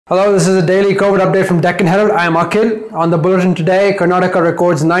Hello, this is a daily COVID update from Deccan Herald. I am Akhil. On the bulletin today, Karnataka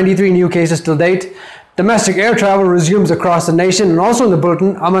records 93 new cases till date. Domestic air travel resumes across the nation. And also in the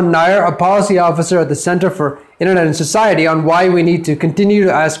bulletin, Aman Nair, a policy officer at the Center for Internet and Society, on why we need to continue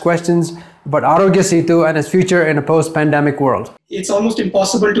to ask questions about Arogya Setu and its future in a post-pandemic world. It's almost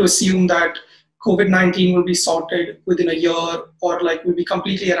impossible to assume that COVID-19 will be sorted within a year or will be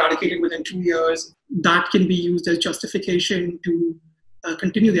completely eradicated within 2 years. That can be used as justification to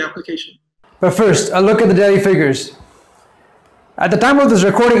continue the application. But first, a look at the daily figures. At the time of this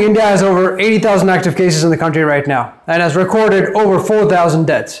recording, India has over 80,000 active cases in the country right now and has recorded over 4,000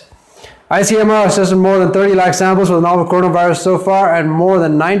 deaths. ICMR has tested more than 30 lakh samples with novel coronavirus so far and more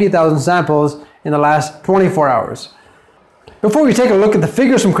than 90,000 samples in the last 24 hours. Before we take a look at the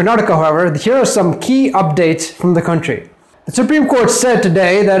figures from Karnataka, however, here are some key updates from the country. The Supreme Court said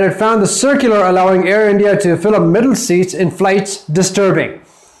today that it found the circular allowing Air India to fill up middle seats in flights disturbing.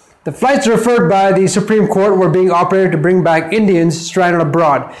 The flights referred by the Supreme Court were being operated to bring back Indians stranded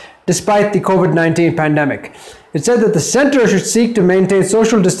abroad, despite the COVID-19 pandemic. It said that the center should seek to maintain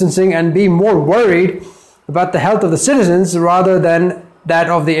social distancing and be more worried about the health of the citizens rather than that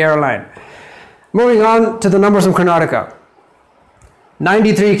of the airline. Moving on to the numbers from Karnataka.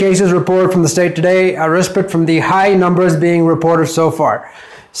 93 cases reported from the state today, a respite from the high numbers being reported so far.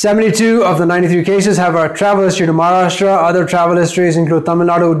 72 of the 93 cases have a travel history to Maharashtra. Other travel histories include Tamil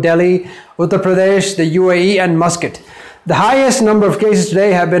Nadu, Delhi, Uttar Pradesh, the UAE, and Muscat. The highest number of cases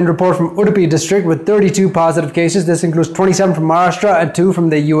today have been reported from Udupi district with 32 positive cases. This includes 27 from Maharashtra and 2 from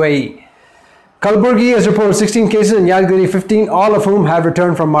the UAE. Kalburgi has reported 16 cases and Yadgiri 15, all of whom have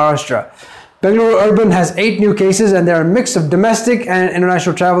returned from Maharashtra. Bengaluru Urban has 8 new cases and they are a mix of domestic and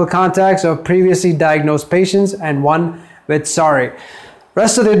international travel contacts of previously diagnosed patients and 1 with SARI.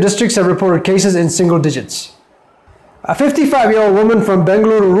 Rest of the districts have reported cases in single digits. A 55-year-old woman from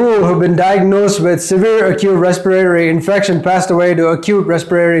Bengaluru rural who had been diagnosed with severe acute respiratory infection passed away to acute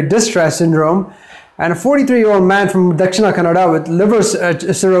respiratory distress syndrome, and a 43-year-old man from Dakshina Kannada with liver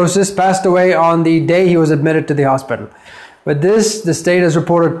cirrhosis passed away on the day he was admitted to the hospital. With this, the state has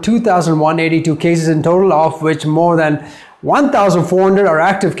reported 2,182 cases in total, of which more than 1,400 are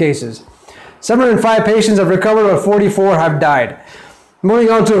active cases. 705 patients have recovered, but 44 have died. Moving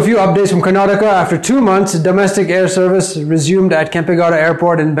on to a few updates from Karnataka. After 2 months, domestic air service resumed at Kempegowda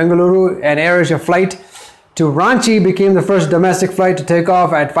Airport in Bengaluru. An Air Asia flight to Ranchi became the first domestic flight to take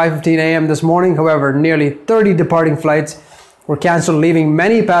off at 5:15 a.m. this morning. However, nearly 30 departing flights were cancelled, leaving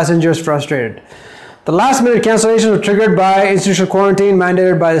many passengers frustrated. The last-minute cancellations were triggered by institutional quarantine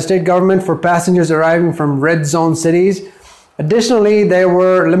mandated by the state government for passengers arriving from red zone cities. Additionally, there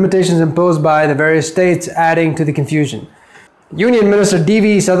were limitations imposed by the various states, adding to the confusion. Union Minister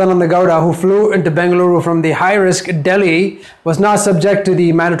D.V. Sadananda Gowda, who flew into Bengaluru from the high-risk Delhi, was not subject to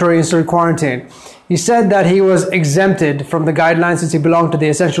the mandatory institutional quarantine. He said that he was exempted from the guidelines since he belonged to the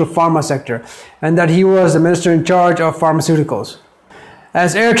essential pharma sector and that he was the minister in charge of pharmaceuticals.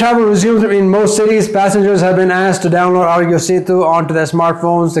 As air travel resumes in most cities, passengers have been asked to download Arogya Setu onto their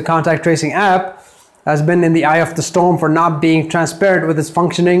smartphones. The contact tracing app has been in the eye of the storm for not being transparent with its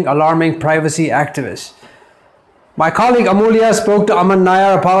functioning, alarming privacy activists. My colleague Amulya spoke to Aman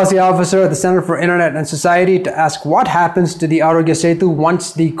Nair, a policy officer at the Center for Internet and Society, to ask what happens to the Arogya Setu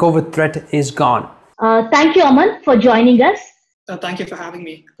once the COVID threat is gone. Thank you, Aman, for joining us. Thank you for having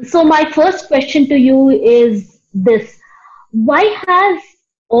me. So my first question to you is this. Why has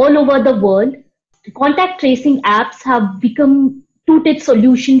all over the world contact tracing apps have become two-tip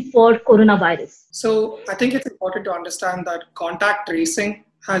solution for coronavirus? So I think it's important to understand that contact tracing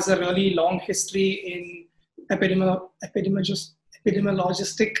has a really long history in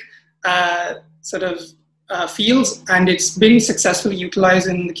epidemiologistic fields, and it's been successfully utilized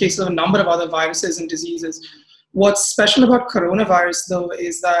in the case of a number of other viruses and diseases. What's special about coronavirus, though,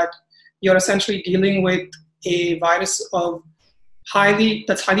 is that you're essentially dealing with a virus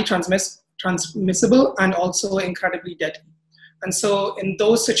that's highly transmissible and also incredibly deadly. And so in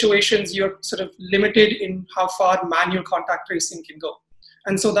those situations, you're sort of limited in how far manual contact tracing can go.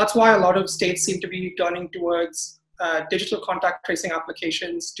 And so that's why a lot of states seem to be turning towards digital contact tracing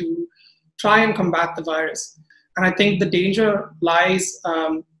applications to try and combat the virus. And I think the danger lies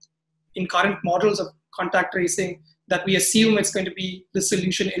in current models of contact tracing that we assume it's going to be the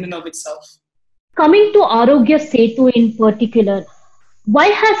solution in and of itself. Coming to Arogya Setu in particular, why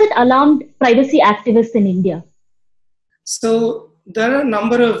has it alarmed privacy activists in India? So there are a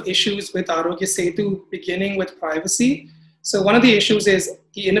number of issues with Arogya Setu, beginning with privacy. So one of the issues is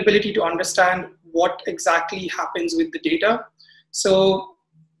the inability to understand what exactly happens with the data. So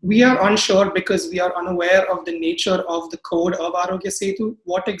We are unsure because we are unaware of the nature of the code of Arogya Setu,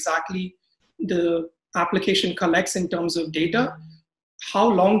 what exactly the application collects in terms of data, how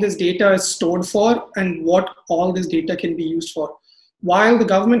long this data is stored for, and what all this data can be used for. While the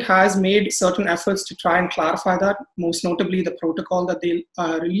government has made certain efforts to try and clarify that, most notably the protocol that they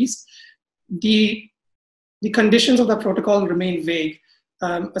released, the conditions of the protocol remain vague.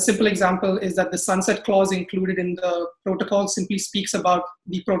 A simple example is that the sunset clause included in the protocol simply speaks about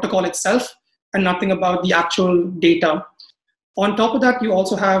the protocol itself and nothing about the actual data. On top of that, you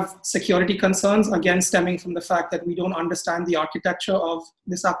also have security concerns, again stemming from the fact that we don't understand the architecture of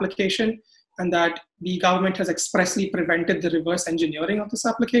this application and that the government has expressly prevented the reverse engineering of this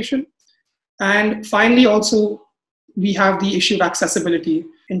application. And finally, also, we have the issue of accessibility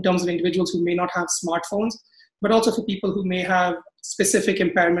in terms of individuals who may not have smartphones, but also for people who may have specific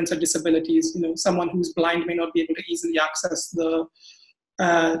impairments or disabilities. Someone who's blind may not be able to easily access the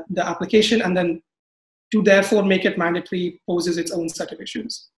application, and then to therefore make it mandatory poses its own set of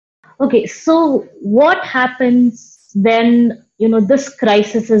issues. Okay, so what happens when this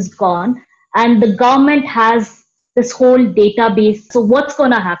crisis is gone and the government has this whole database? So what's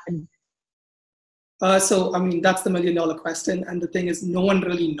going to happen? That's the $1 million question, and the thing is, no one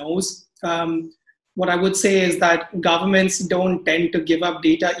really knows. What I would say is that governments don't tend to give up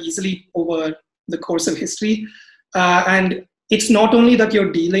data easily over the course of history. And it's not only that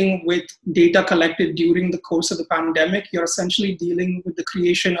you're dealing with data collected during the course of the pandemic, you're essentially dealing with the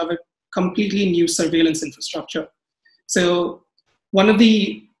creation of a completely new surveillance infrastructure. So one of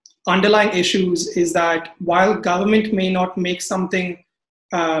the underlying issues is that while government may not make something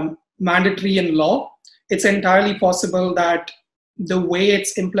mandatory in law, it's entirely possible that the way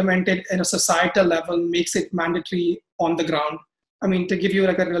it's implemented at a societal level makes it mandatory on the ground. To give you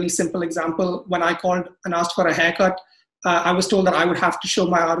a really simple example, when I called and asked for a haircut, I was told that I would have to show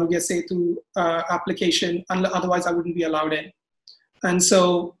my Arogya Setu application, otherwise I wouldn't be allowed in. And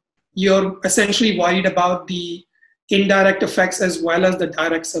so you're essentially worried about the indirect effects as well as the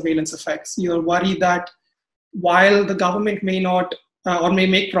direct surveillance effects. You're worried that while the government may not or may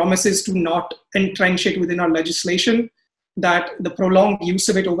make promises to not entrench it within our legislation, that the prolonged use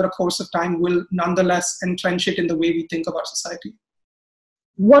of it over a course of time will nonetheless entrench it in the way we think of our society.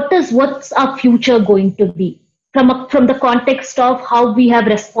 What's our future going to be from the context of how we have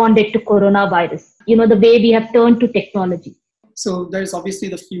responded to coronavirus, the way we have turned to technology? So there's obviously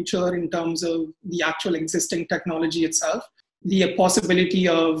the future in terms of the actual existing technology itself, the possibility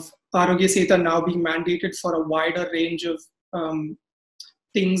of Arogya Setu now being mandated for a wider range of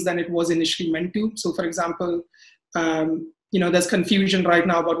things than it was initially meant to. So for example, there's confusion right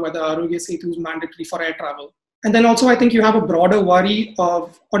now about whether Arogya Setu is mandatory for air travel. And then also I think you have a broader worry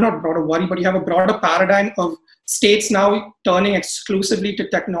of, or not broader worry, but you have a broader paradigm of states now turning exclusively to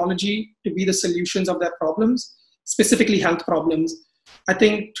technology to be the solutions of their problems, specifically health problems. I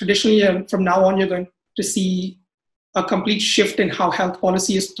think traditionally from now on, you're going to see a complete shift in how health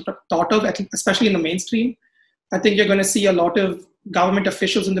policy is thought of, especially in the mainstream. I think you're going to see a lot of government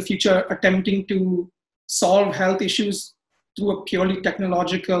officials in the future attempting to solve health issues through a purely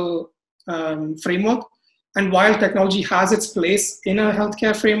technological framework. And while technology has its place in a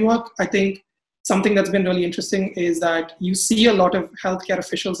healthcare framework, I think something that's been really interesting is that you see a lot of healthcare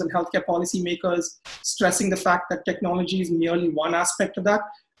officials and healthcare policymakers stressing the fact that technology is merely one aspect of that,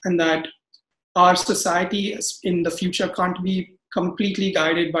 and that our society in the future can't be completely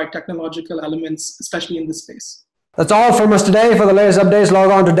guided by technological elements, especially in this space. That's all from us today. For the latest updates, log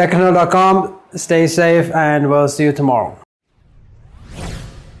on to deccanhill.com. Stay safe, and we'll see you tomorrow.